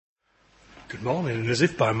Good morning, and as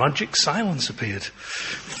if by magic, silence appeared.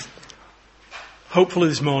 Hopefully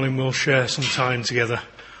this morning we'll share some time together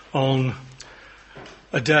on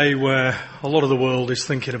a day where a lot of the world is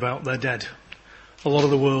thinking about their dead. A lot of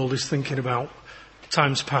the world is thinking about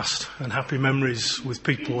times past and happy memories with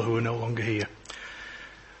people who are no longer here.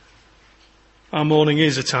 Our morning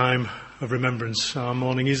is a time of remembrance. Our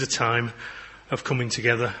morning is a time of coming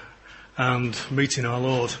together and meeting our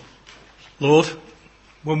Lord. Lord,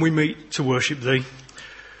 when we meet to worship Thee,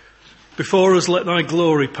 before us let Thy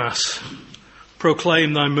glory pass.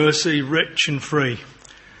 Proclaim Thy mercy rich and free.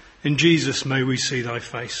 In Jesus may we see Thy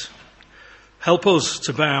face. Help us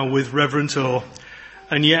to bow with reverent awe,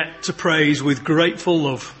 and yet to praise with grateful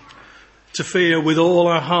love, to fear with all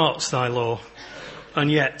our hearts Thy law,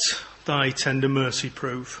 and yet Thy tender mercy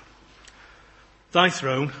prove. Thy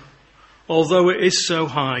throne, although it is so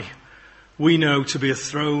high, we know to be a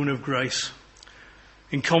throne of grace.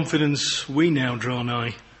 In confidence we now draw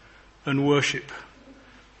nigh and worship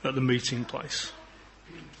at the meeting place.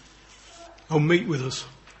 Oh, meet with us.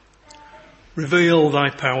 Reveal Thy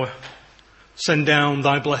power. Send down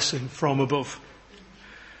Thy blessing from above.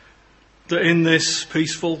 That in this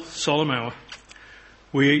peaceful, solemn hour,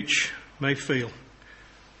 we each may feel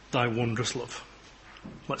Thy wondrous love.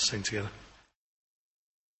 Let's sing together.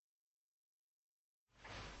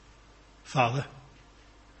 Father,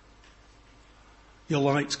 Your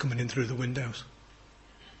light's coming in through the windows.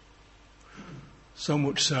 So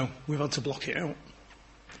much so, we've had to block it out.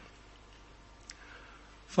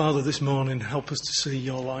 Father, this morning, help us to see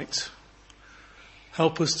Your light.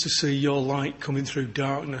 Help us to see Your light coming through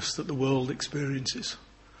darkness that the world experiences.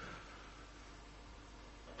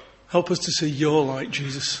 Help us to see Your light,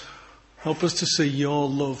 Jesus. Help us to see Your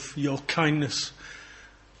love, Your kindness,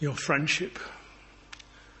 Your friendship.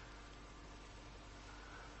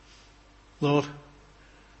 Lord,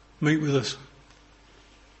 meet with us.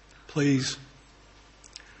 Please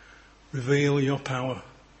reveal Your power,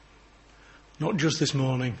 not just this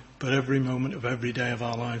morning, but every moment of every day of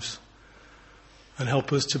our lives, and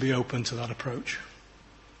help us to be open to that approach.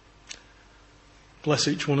 Bless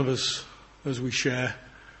each one of us as we share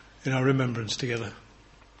in our remembrance together.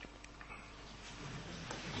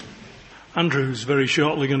 Andrew's very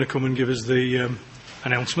shortly going to come and give us the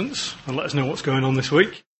announcements and let us know what's going on this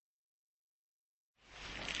week.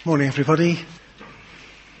 Morning, everybody.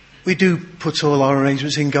 We do put all our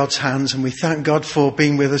arrangements in God's hands, and we thank God for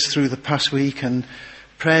being with us through the past week and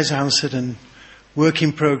prayers answered and work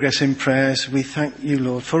in progress in prayers. We thank You,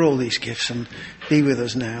 Lord, for all these gifts, and be with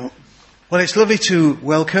us now. Well, it's lovely to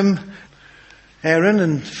welcome Aaron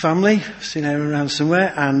and family. I've seen Aaron around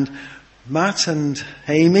somewhere, and Matt and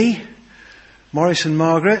Amy, Morris and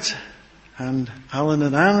Margaret, and Alan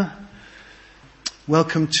and Anne.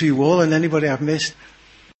 Welcome to you all, and anybody I've missed.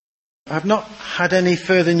 I've not had any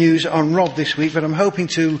further news on Rob this week, but I'm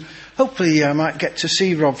hopefully I might get to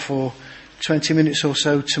see Rob for 20 minutes or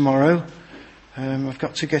so tomorrow. I've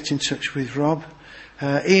got to get in touch with Rob.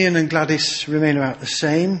 Ian and Gladys remain about the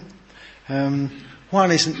same.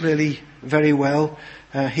 Juan isn't really very well.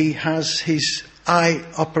 He has his eye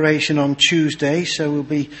operation on Tuesday, so we'll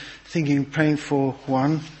be praying for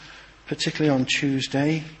Juan, particularly on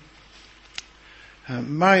Tuesday.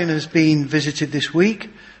 Marion has been visited this week.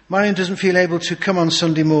 Marion doesn't feel able to come on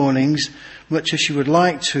Sunday mornings, much as she would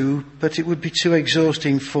like to, but it would be too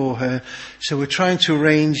exhausting for her. So we're trying to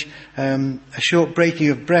arrange a short breaking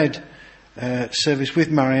of bread service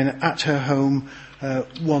with Marion at her home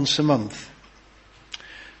once a month.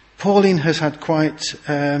 Pauline has had quite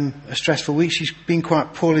a stressful week. She's been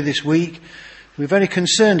quite poorly this week. We're very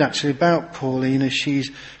concerned actually about Pauline, as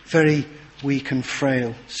she's very weak and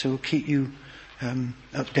frail. So we'll keep you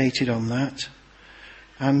updated on that.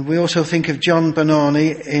 And we also think of John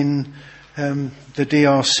Banani in the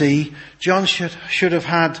DRC. John should have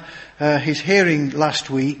had his hearing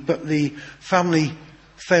last week, but the family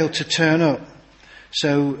failed to turn up.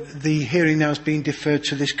 So the hearing now is being deferred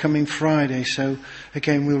to this coming Friday. So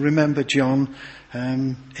again, we'll remember John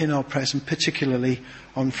in our prayers, and particularly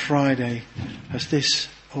on Friday, as this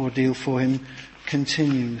ordeal for him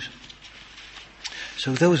continues.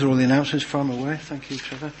 So those are all the announcements from aware. Thank you,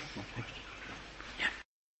 Trevor.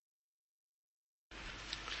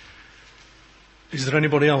 Is there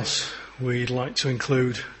anybody else we'd like to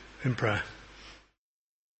include in prayer?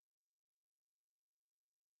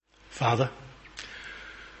 Father,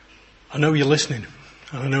 I know You're listening,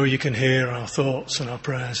 and I know You can hear our thoughts and our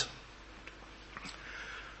prayers.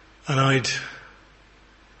 And I'd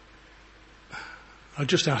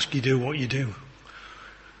just ask You do what You do.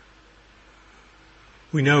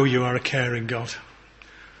 We know You are a caring God.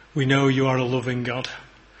 We know You are a loving God.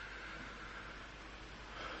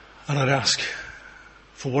 And I'd ask,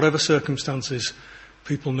 for whatever circumstances,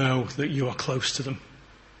 people know that you are close to them.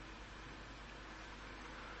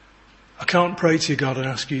 I can't pray to you, God, and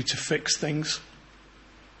ask you to fix things.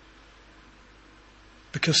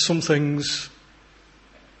 Because some things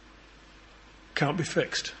can't be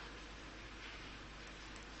fixed.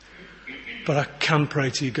 But I can pray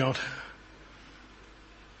to you, God,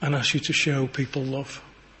 and ask you to show people love.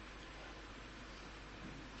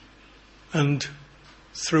 And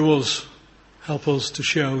through us, help us to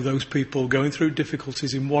show those people going through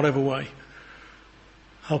difficulties in whatever way.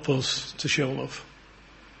 Help us to show love.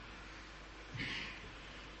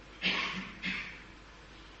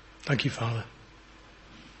 Thank you, Father.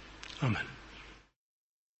 Amen.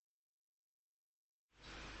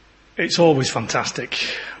 It's always fantastic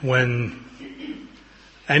when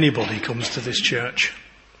anybody comes to this church.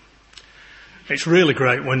 It's really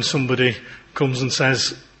great when somebody comes and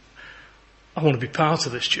says, I want to be part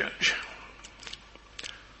of this church.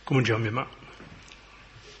 Come and join me, Matt.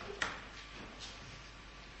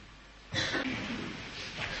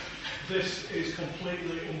 This is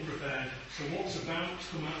completely unprepared, so what's about to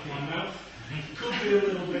come out of my mouth could be a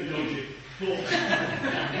little bit dodgy, but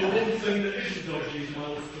the one thing that isn't dodgy is my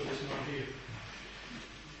love for this man here.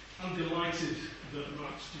 I'm delighted that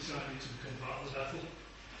Matt's decided to become part of Bethel,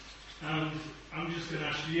 and I'm just going to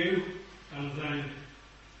ask you, and then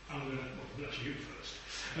I'm going to ask you first,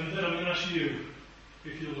 and then I'm going to ask you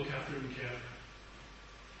if you'll look after him and care.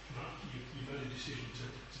 Matt, you've made a decision to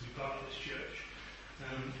be part of this church.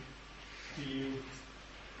 Do you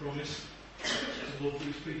promise to love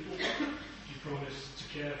these people? Do you promise to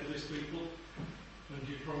care for these people? And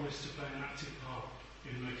do you promise to play an active part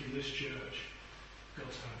in making this church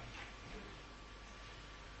God's home?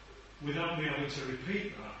 Without me having to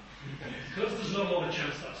repeat that, because there's not a lot of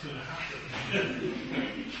chance that's going to happen.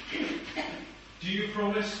 Do you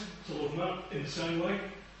promise to love Matt in the same way?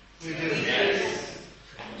 We do. Yes.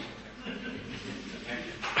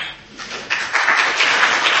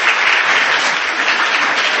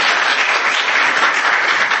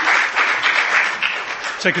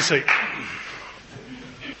 Take a seat.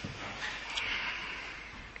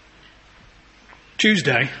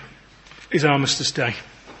 Tuesday is Armistice Day,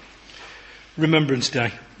 Remembrance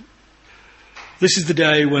Day. This is the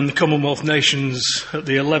day when the Commonwealth nations, at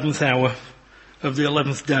the 11th hour of the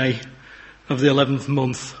 11th day of the 11th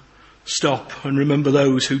month, stop and remember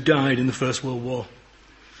those who died in the First World War.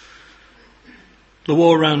 The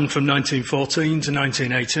war ran from 1914 to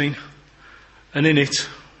 1918, and in it,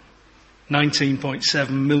 19.7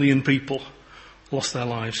 million people lost their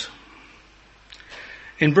lives.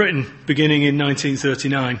 In Britain, beginning in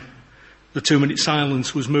 1939, the 2-minute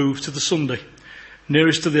silence was moved to the Sunday,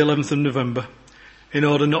 nearest to the 11th of November, in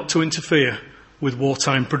order not to interfere with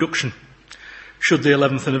wartime production, should the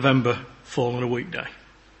 11th of November fall on a weekday.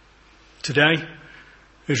 Today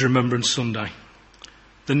is Remembrance Sunday,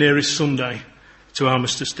 the nearest Sunday to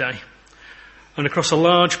Armistice Day. And across a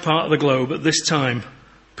large part of the globe at this time,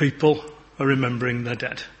 people are remembering their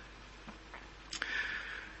dead.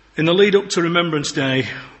 In the lead up to Remembrance Day,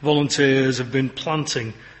 volunteers have been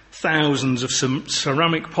planting thousands of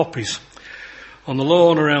ceramic poppies on the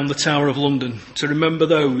lawn around the Tower of London to remember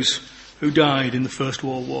those who died in the First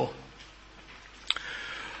World War.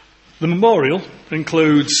 The memorial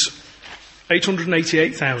includes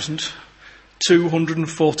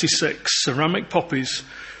 888,246 ceramic poppies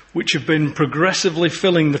which have been progressively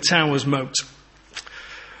filling the tower's moat.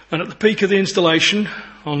 And at the peak of the installation,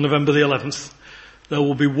 on November the 11th, there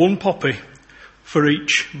will be one poppy for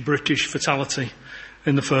each British fatality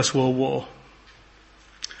in the First World War.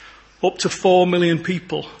 Up to 4 million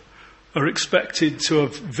people are expected to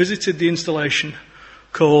have visited the installation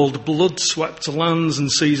called Blood-Swept Lands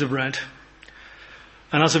and Seas of Red.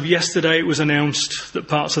 And as of yesterday, it was announced that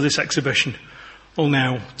parts of this exhibition will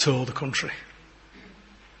now tour the country.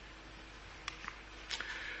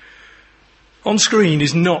 On screen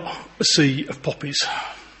is not a sea of poppies.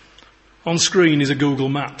 On screen is a Google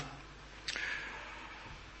map.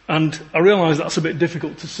 And I realise that's a bit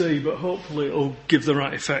difficult to see, but hopefully it'll give the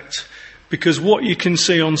right effect. Because what you can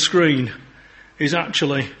see on screen is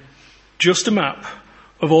actually just a map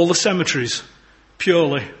of all the cemeteries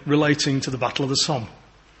purely relating to the Battle of the Somme.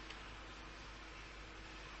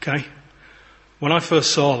 Okay? When I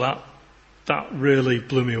first saw that, that really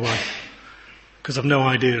blew me away. Because I've no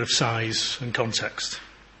idea of size and context.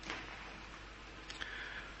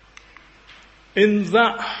 In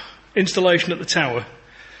that installation at the tower,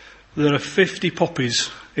 there are 50 poppies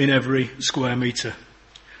in every square metre.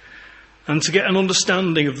 And to get an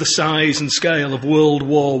understanding of the size and scale of World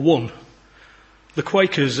War I, the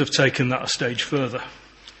Quakers have taken that a stage further.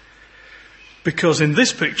 Because in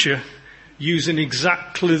this picture, using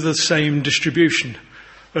exactly the same distribution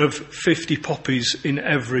of 50 poppies in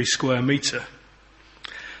every square metre,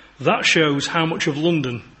 that shows how much of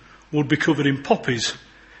London would be covered in poppies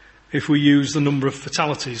if we use the number of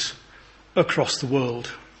fatalities across the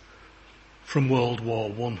world from World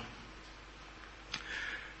War I.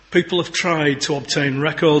 People have tried to obtain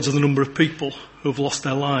records of the number of people who have lost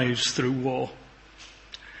their lives through war.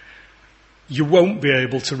 You won't be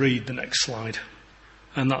able to read the next slide,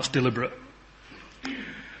 and that's deliberate.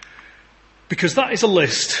 Because that is a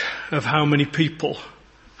list of how many people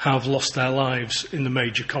have lost their lives in the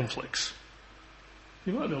major conflicts.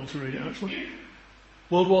 You might be able to read it, actually.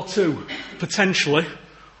 World War II, potentially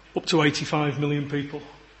up to 85 million people.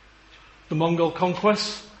 The Mongol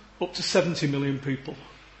conquest, up to 70 million people.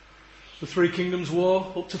 The Three Kingdoms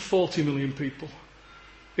War, up to 40 million people.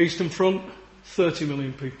 Eastern Front, 30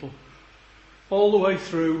 million people. All the way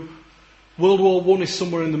through, World War I is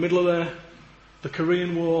somewhere in the middle of there. The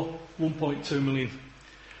Korean War, 1.2 million.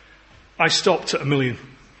 I stopped at 1 million.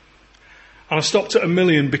 And I stopped at 1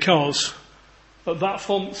 million because at that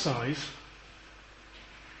font size,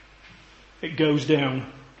 it goes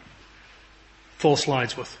down 4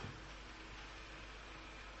 slides worth.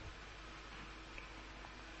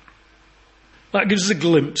 That gives us a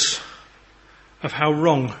glimpse of how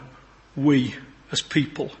wrong we as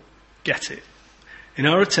people get it in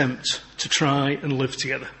our attempt to try and live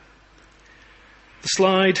together. The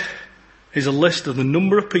slide is a list of the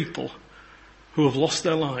number of people who have lost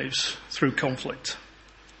their lives through conflict.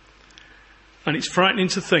 And it's frightening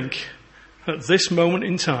to think at this moment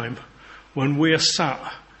in time, when we are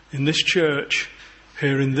sat in this church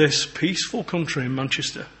here in this peaceful country in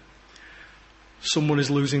Manchester, someone is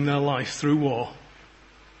losing their life through war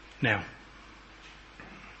now.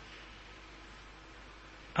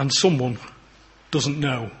 And someone doesn't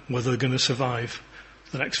know whether they're going to survive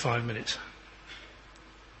the next 5 minutes.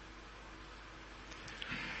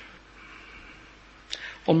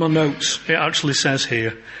 On my notes, it actually says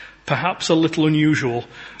here, perhaps a little unusual,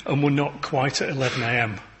 and we're not quite at 11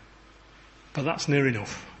 a.m. But that's near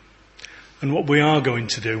enough. And what we are going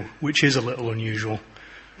to do, which is a little unusual,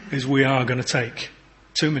 is we are going to take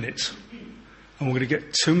 2 minutes, and we're going to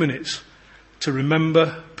get 2 minutes to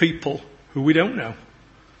remember people who we don't know.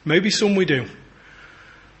 Maybe some we do.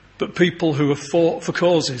 But people who have fought for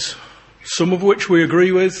causes, some of which we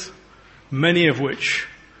agree with, many of which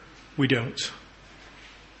we don't.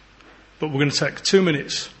 But we're going to take 2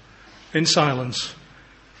 minutes in silence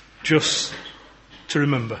just to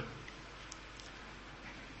remember.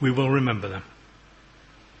 We will remember them.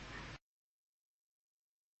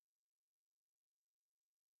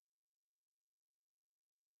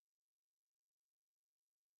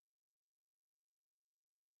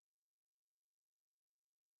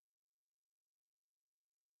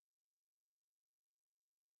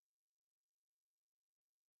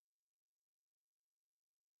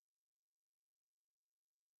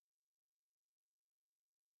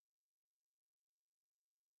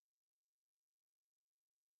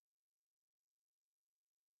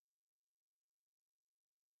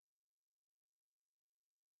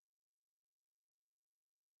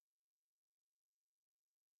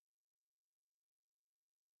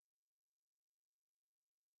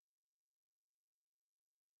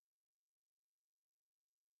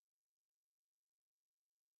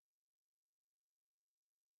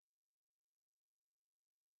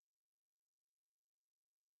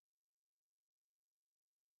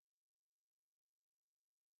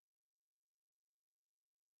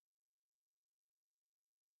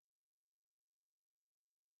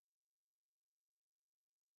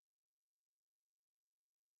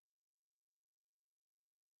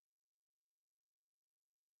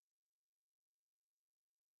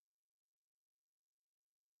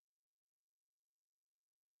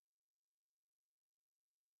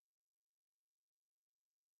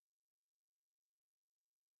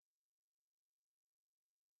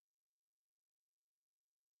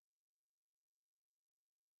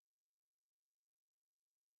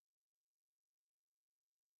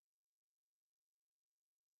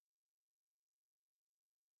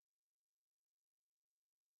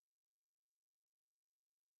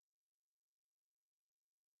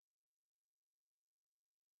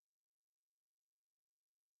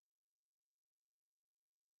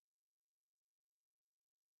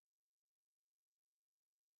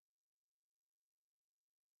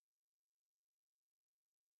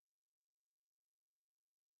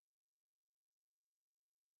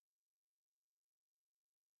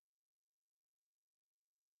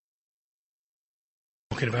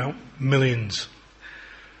 Talking about millions.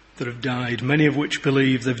 that have died, many of which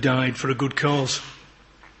believe they've died for a good cause,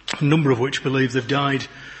 a number of which believe they've died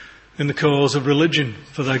in the cause of religion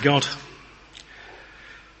for their God.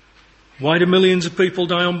 Why do millions of people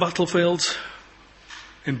die on battlefields,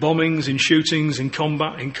 in bombings, in shootings, in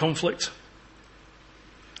combat, in conflict?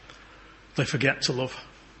 They forget to love.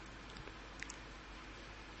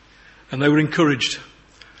 And they were encouraged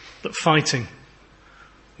that fighting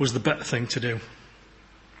was the better thing to do.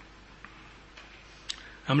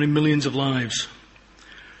 How many millions of lives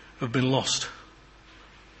have been lost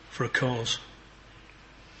for a cause?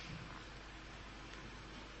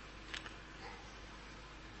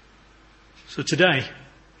 So today,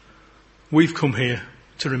 we've come here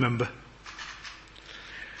to remember.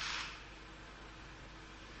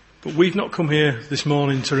 But we've not come here this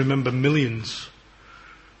morning to remember millions.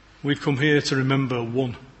 We've come here to remember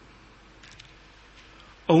one.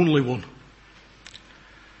 Only one.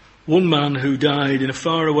 One man who died in a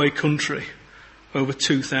faraway country over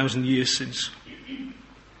 2,000 years since. He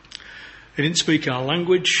didn't speak our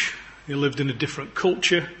language. He lived in a different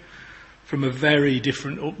culture from a very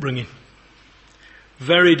different upbringing.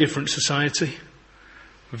 Very different society.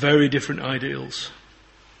 Very different ideals.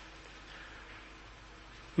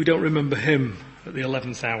 We don't remember him at the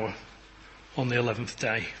 11th hour, on the 11th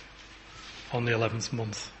day, on the 11th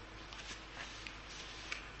month.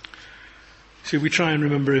 See, we try and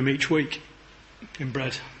remember him each week in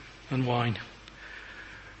bread and wine.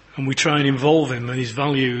 And we try and involve him and his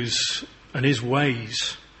values and his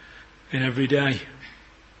ways in every day.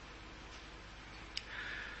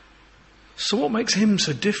 So what makes him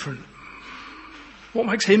so different? What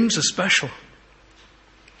makes him so special?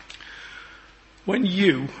 When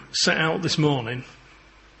you set out this morning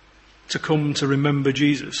to come to remember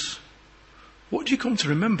Jesus, what do you come to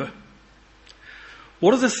remember?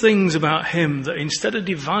 What are the things about him that instead of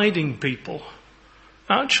dividing people,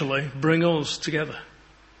 actually bring us together?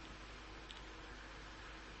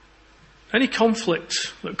 Any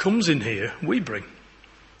conflict that comes in here, we bring.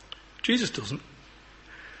 Jesus doesn't.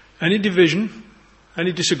 Any division,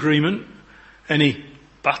 any disagreement, any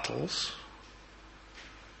battles,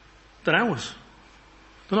 they're ours.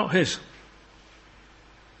 They're not his.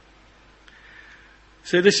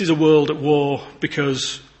 See, this is a world at war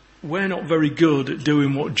because we're not very good at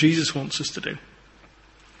doing what Jesus wants us to do.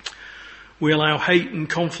 We allow hate and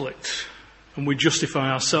conflict, and we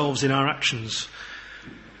justify ourselves in our actions,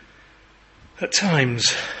 at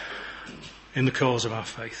times, in the cause of our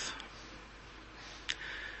faith.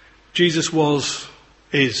 Jesus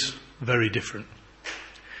is very different.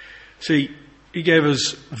 See, he gave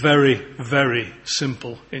us very, very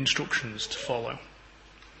simple instructions to follow.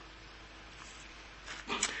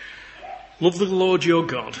 Love the Lord your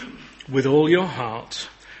God with all your heart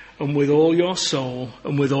and with all your soul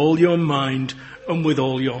and with all your mind and with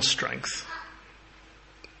all your strength.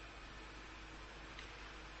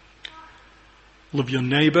 Love your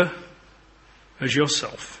neighbour as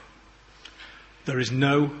yourself. There is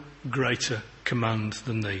no greater command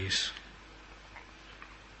than these.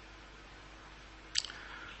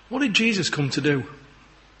 What did Jesus come to do?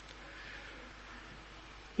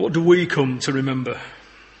 What do we come to remember?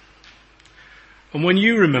 And when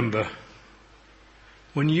you remember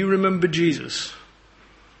Jesus,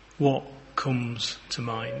 what comes to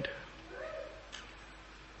mind?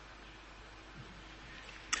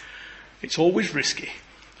 It's always risky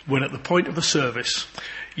when at the point of a service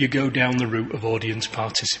you go down the route of audience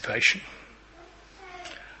participation.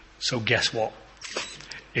 So guess what?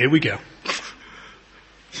 Here we go.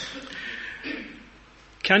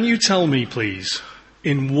 Can you tell me, please,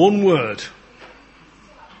 in one word,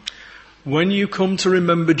 when you come to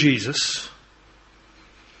remember Jesus,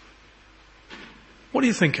 what do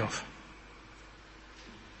you think of?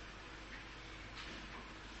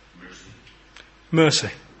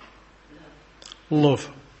 Mercy. Love.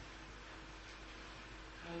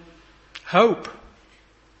 Hope.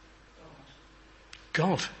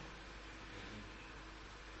 God.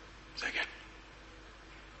 Say again.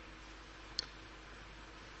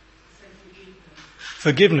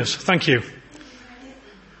 Forgiveness. Thank you.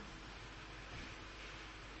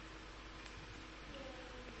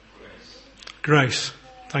 Grace.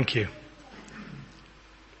 Thank you.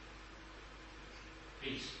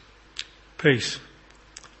 Peace.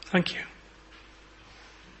 Thank you.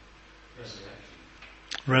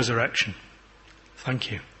 Resurrection.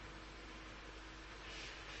 Thank you.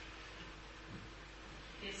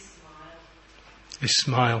 His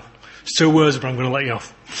smile. It's 2 words, but I'm going to let you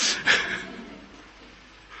off.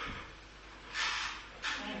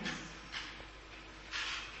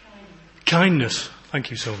 Kindness.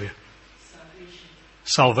 Thank you, Sylvia.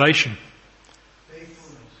 Salvation.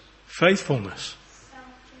 Faithfulness.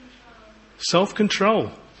 Self-control.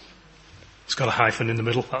 It's got a hyphen in the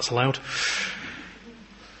middle, that's allowed.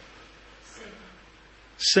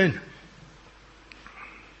 Sin.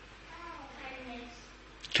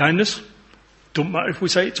 Kindness. Don't matter if we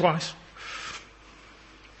say it twice.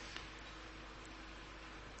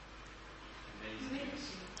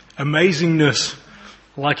 Amazingness.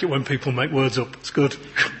 I like it when people make words up. It's good.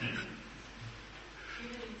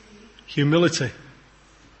 Humility.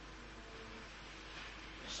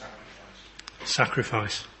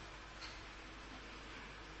 Sacrifice.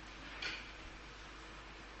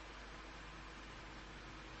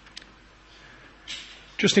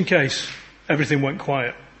 Just in case everything went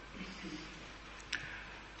quiet,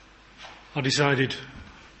 I decided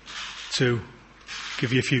to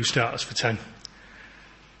give you a few starters for 10.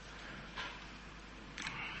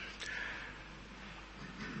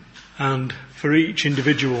 And for each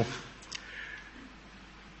individual,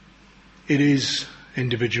 it is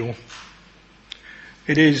individual.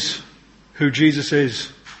 It is who Jesus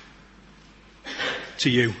is to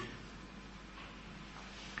you.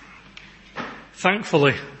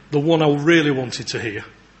 Thankfully, the one I really wanted to hear,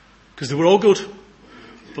 because they were all good,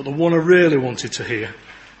 but the one I really wanted to hear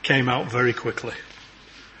came out very quickly.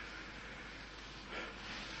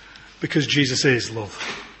 Because Jesus is love.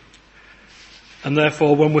 And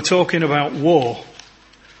therefore, when we're talking about war,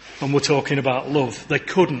 and we're talking about love, they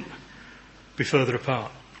couldn't be further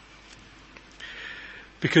apart.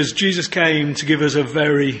 Because Jesus came to give us a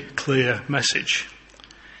very clear message.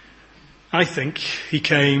 I think he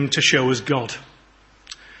came to show us God.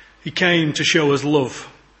 He came to show us love.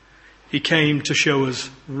 He came to show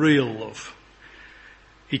us real love.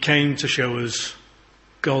 He came to show us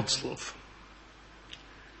God's love.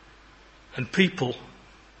 And people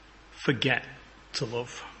forget to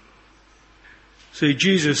love. See,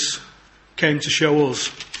 Jesus came to show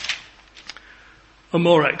us a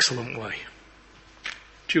more excellent way.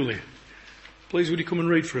 Julia, please would you come and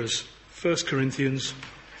read for us 1 Corinthians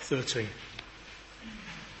 13.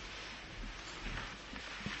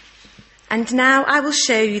 And now I will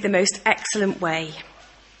show you the most excellent way.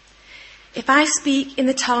 If I speak in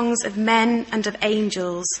the tongues of men and of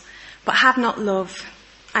angels, but have not love,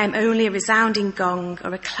 I am only a resounding gong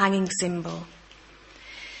or a clanging cymbal.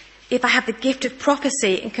 If I have the gift of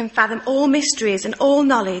prophecy and can fathom all mysteries and all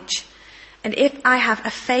knowledge, and if I have a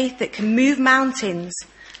faith that can move mountains,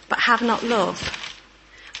 but have not love,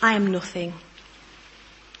 I am nothing.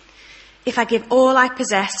 If I give all I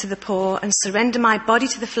possess to the poor and surrender my body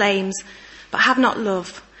to the flames, but have not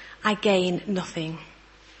love, I gain nothing.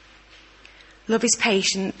 Love is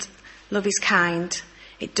patient, love is kind.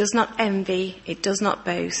 It does not envy, it does not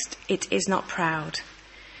boast, it is not proud.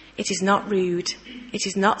 It is not rude, it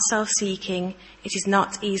is not self-seeking, it is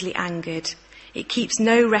not easily angered. It keeps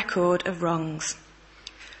no record of wrongs.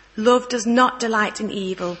 Love does not delight in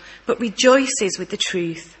evil, but rejoices with the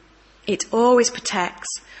truth. It always protects,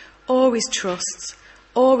 always trusts,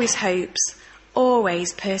 always hopes,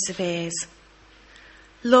 always perseveres.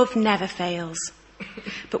 Love never fails.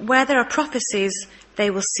 But where there are prophecies, they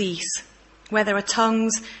will cease. Where there are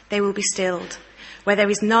tongues, they will be stilled. Where there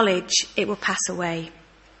is knowledge, it will pass away.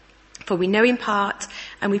 For we know in part,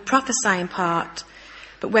 and we prophesy in part.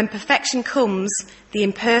 But when perfection comes, the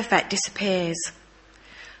imperfect disappears.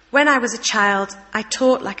 When I was a child, I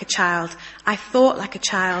taught like a child, I thought like a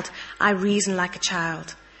child, I reasoned like a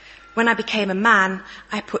child. When I became a man,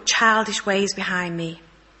 I put childish ways behind me.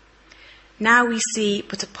 Now we see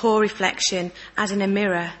but a poor reflection as in a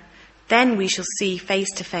mirror. Then we shall see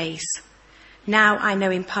face to face. Now I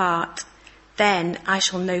know in part. Then I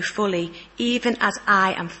shall know fully, even as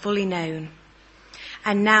I am fully known.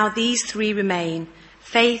 And now these three remain,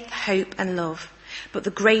 faith, hope and love. But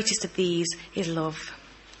the greatest of these is love.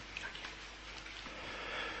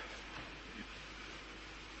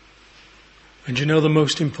 And do you know the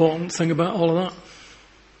most important thing about all of that?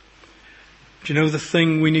 Do you know the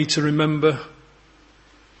thing we need to remember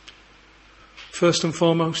first and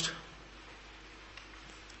foremost?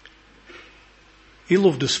 He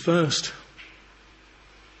loved us first.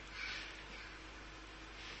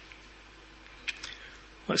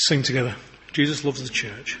 Let's sing together. Jesus loves the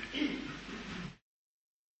church.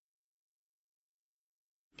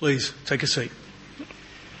 Please, take a seat.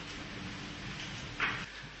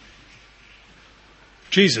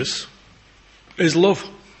 Jesus is love.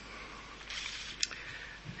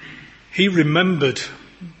 He remembered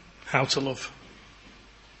how to love.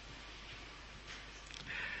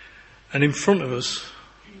 And in front of us,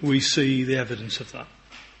 we see the evidence of that.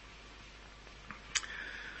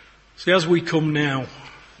 See, as we come now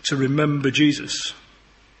to remember Jesus,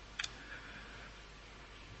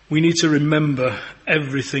 We need to remember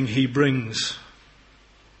everything he brings,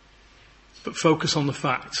 but focus on the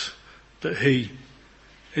fact that he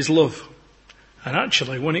is love. And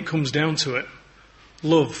actually, when it comes down to it,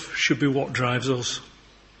 love should be what drives us.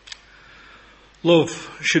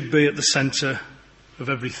 Love should be at the centre of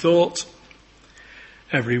every thought,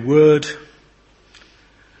 every word,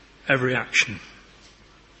 every action.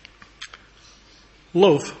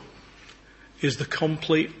 Love is the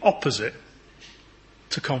complete opposite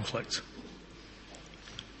to conflict.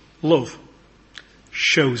 Love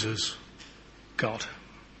shows us God.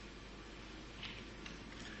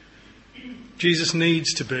 Jesus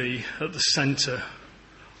needs to be at the centre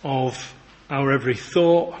of our every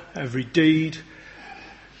thought, every deed,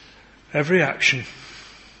 every action.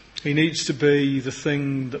 He needs to be the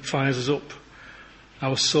thing that fires us up,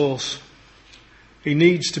 our source. He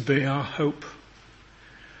needs to be our hope.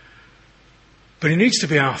 But he needs to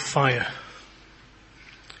be our fire.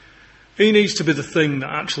 He needs to be the thing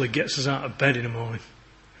that actually gets us out of bed in the morning.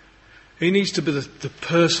 He needs to be the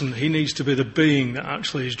person, he needs to be the being that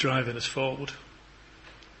actually is driving us forward.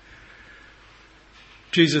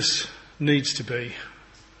 Jesus needs to be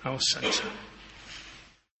our centre.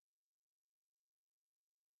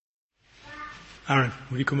 Aaron,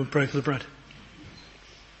 will you come and pray for the bread?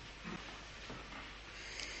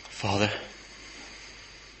 Father,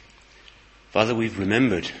 we've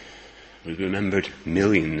remembered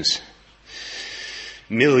millions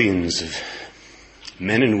of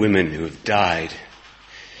men and women who have died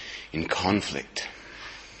in conflict.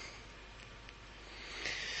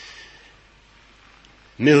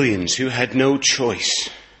 Millions who had no choice,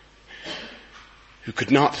 who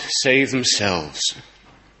could not save themselves.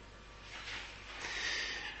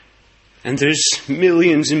 And there's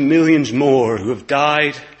millions and millions more who have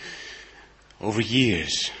died over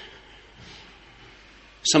years.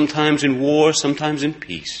 Sometimes in war, sometimes in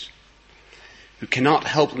peace, who cannot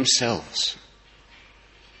help themselves.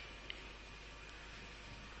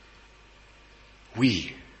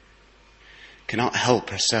 We cannot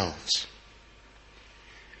help ourselves.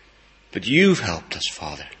 But you've helped us,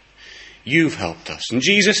 Father. You've helped us. And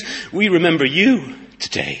Jesus, we remember you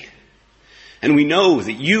today. And we know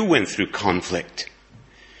that you went through conflict.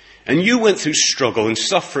 And you went through struggle and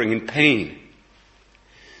suffering and pain.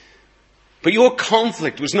 But your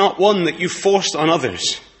conflict was not one that you forced on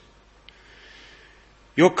others.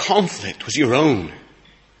 Your conflict was your own.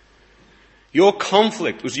 Your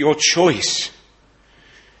conflict was your choice.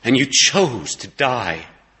 And you chose to die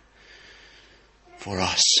for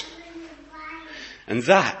us. And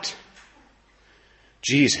that,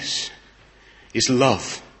 Jesus, is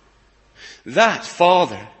love. That,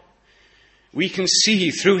 Father, we can see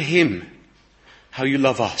through him how you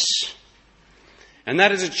love us. And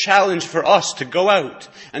that is a challenge for us to go out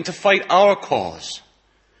and to fight our cause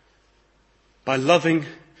by loving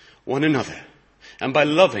one another and by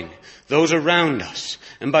loving those around us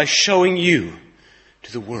and by showing you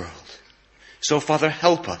to the world. So, Father,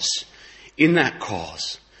 help us in that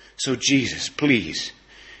cause. So, Jesus, please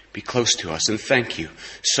be close to us, and thank you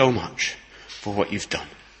so much for what you've done.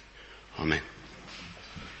 Amen.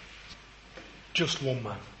 Just one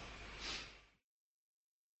man.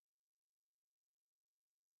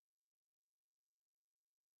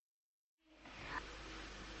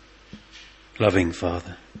 Loving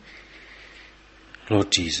Father,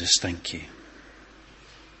 Lord Jesus, thank you.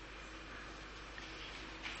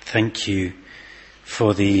 Thank you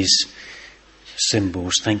for these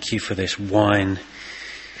symbols. Thank you for this wine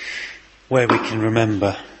where we can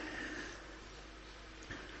remember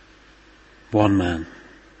one man,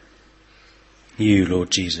 you,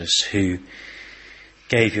 Lord Jesus, who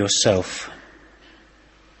gave yourself,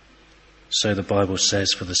 so the Bible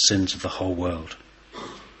says, for the sins of the whole world.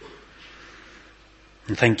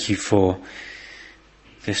 And thank you for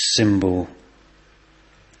this symbol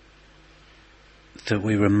that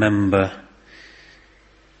we remember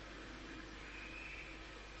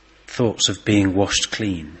thoughts of being washed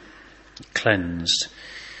clean, cleansed,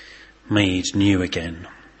 made new again.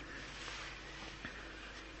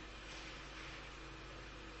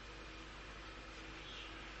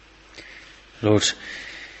 Lord,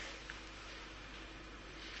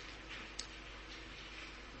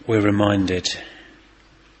 we're reminded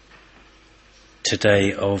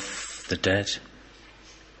today of the dead,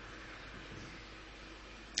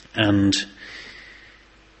 and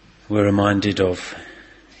we're reminded of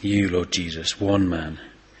you, Lord Jesus, one man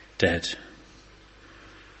dead,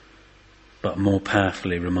 but more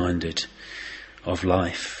powerfully reminded of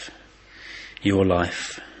life, your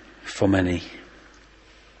life for many.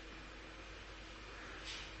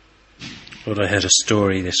 Lord, I heard a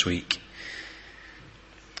story this week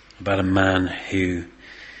about a man who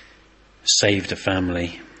saved a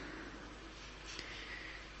family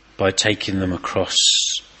by taking them across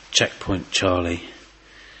Checkpoint Charlie,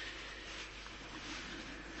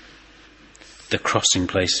 the crossing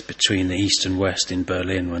place between the east and west in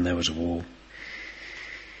Berlin when there was a wall.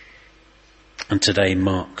 And today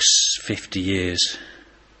marks 50 years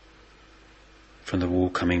from the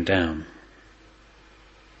wall coming down.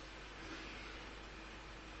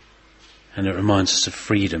 And it reminds us of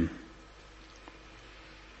freedom.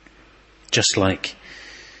 Just like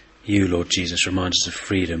you, Lord Jesus, remind us of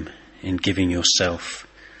freedom in giving yourself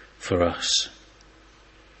for us.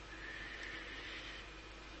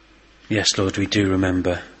 Yes, Lord, we do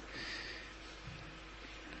remember.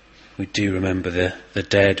 We do remember the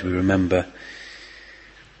dead, we remember.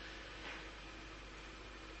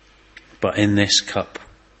 But in this cup,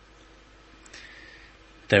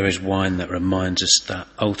 there is wine that reminds us that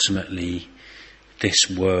ultimately this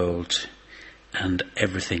world and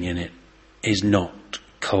everything in it is not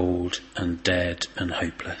cold and dead and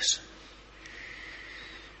hopeless.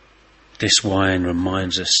 This wine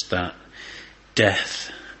reminds us that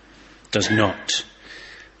death does not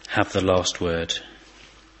have the last word.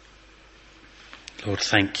 Lord,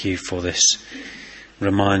 thank you for this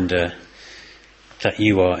reminder that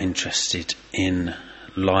you are interested in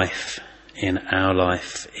life, in our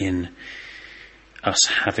life, in us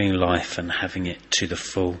having life and having it to the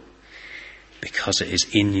full, because it is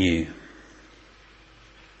in you.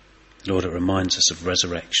 Lord, it reminds us of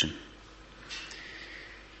resurrection.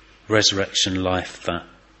 Resurrection life that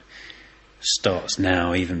starts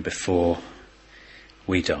now, even before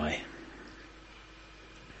we die.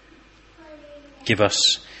 Give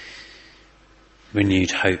us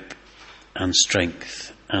renewed hope and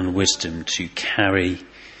strength and wisdom to carry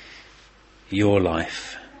your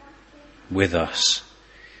life with us,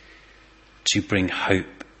 to bring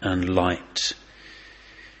hope and light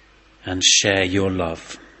and share your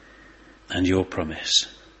love and your promise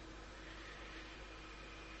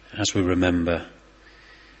as we remember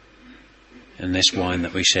in this wine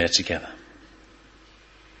that we share together.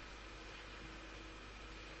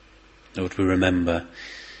 Lord, we remember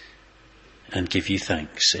and give you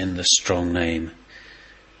thanks in the strong name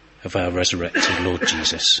of our resurrected Lord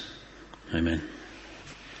Jesus. Amen.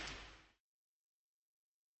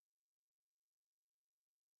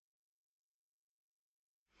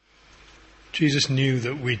 Jesus knew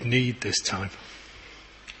that we'd need this time.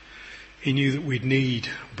 He knew that we'd need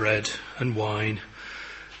bread and wine,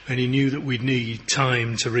 and he knew that we'd need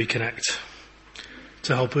time to reconnect,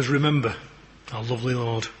 to help us remember our lovely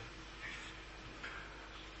Lord.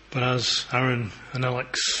 But as Aaron and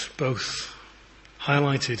Alex both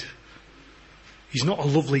highlighted, he's not a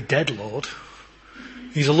lovely dead Lord.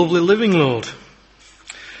 He's a lovely living Lord.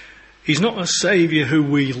 He's not a saviour who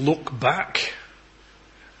we look back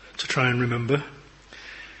to try and remember.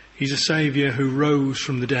 He's a saviour who rose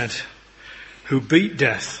from the dead, who beat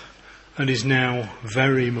death and is now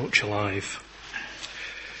very much alive.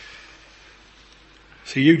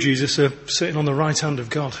 So you, Jesus, are sitting on the right hand of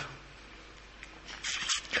God.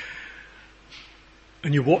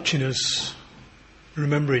 And you're watching us,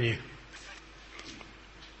 remembering you.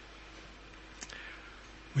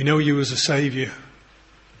 We know you as a saviour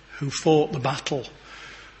who fought the battle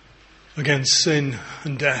against sin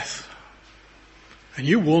and death. And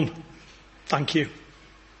you won. Thank you.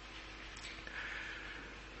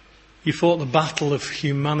 You fought the battle of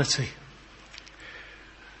humanity.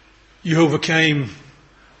 You overcame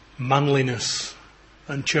manliness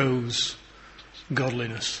and chose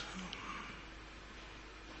godliness.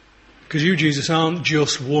 Because you, Jesus, aren't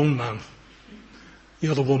just one man.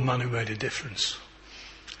 You're the one man who made a difference.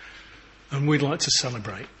 And we'd like to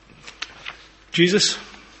celebrate. Jesus,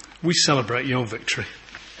 we celebrate your victory.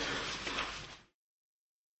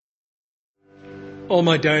 All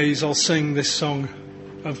my days I'll sing this song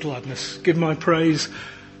of gladness. Give my praise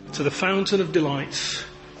to the fountain of delights.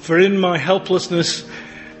 For in my helplessness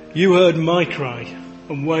you heard my cry,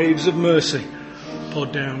 and waves of mercy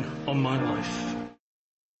poured down on my life.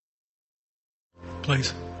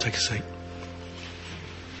 Please, take a seat.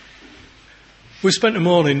 We spent the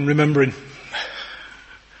morning remembering,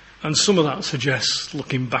 and some of that suggests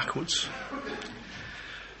looking backwards.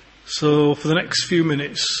 So for the next few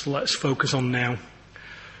minutes, let's focus on now,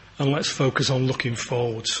 and let's focus on looking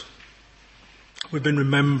forwards. We've been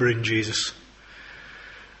remembering Jesus.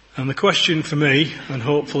 And the question for me, and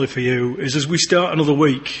hopefully for you, is as we start another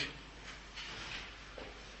week,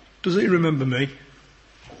 does he remember me?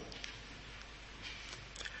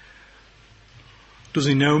 Does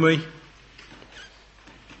he know me?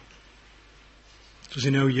 Does he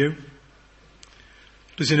know you?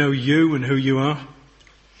 Does he know you and who you are?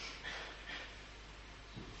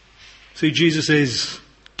 See, Jesus is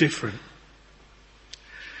different.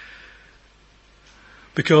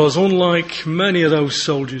 Because unlike many of those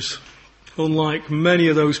soldiers, unlike many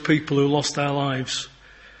of those people who lost their lives,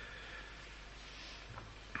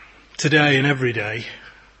 today and every day,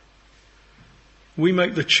 we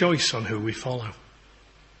make the choice on who we follow.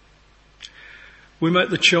 We make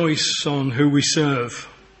the choice on who we serve.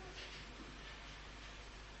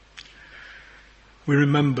 We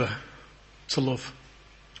remember to love.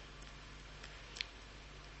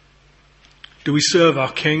 Do we serve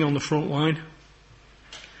our King on the front line?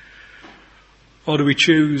 Or do we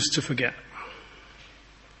choose to forget?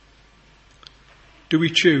 Do we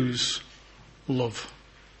choose love?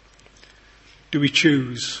 Do we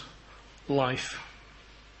choose life?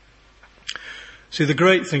 See, the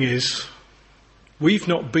great thing is, we've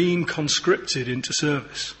not been conscripted into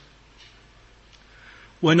service.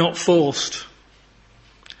 We're not forced.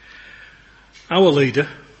 Our leader,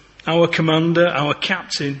 our commander, our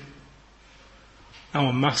captain,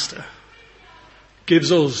 our master,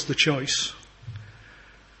 gives us the choice.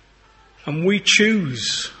 And we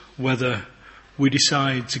choose whether we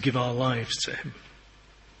decide to give our lives to him.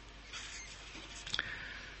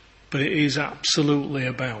 But it is absolutely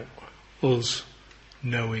about us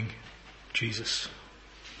knowing Jesus.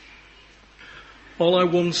 All I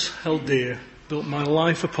once held dear, built my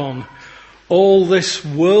life upon, all this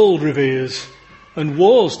world reveres and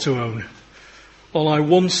wars to own. All I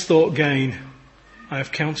once thought gain, I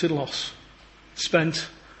have counted loss, spent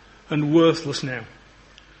and worthless now,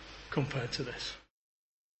 compared to this.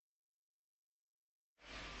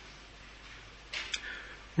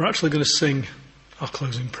 We're actually going to sing our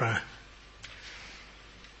closing prayer.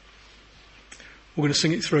 We're going to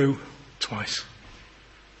sing it through twice.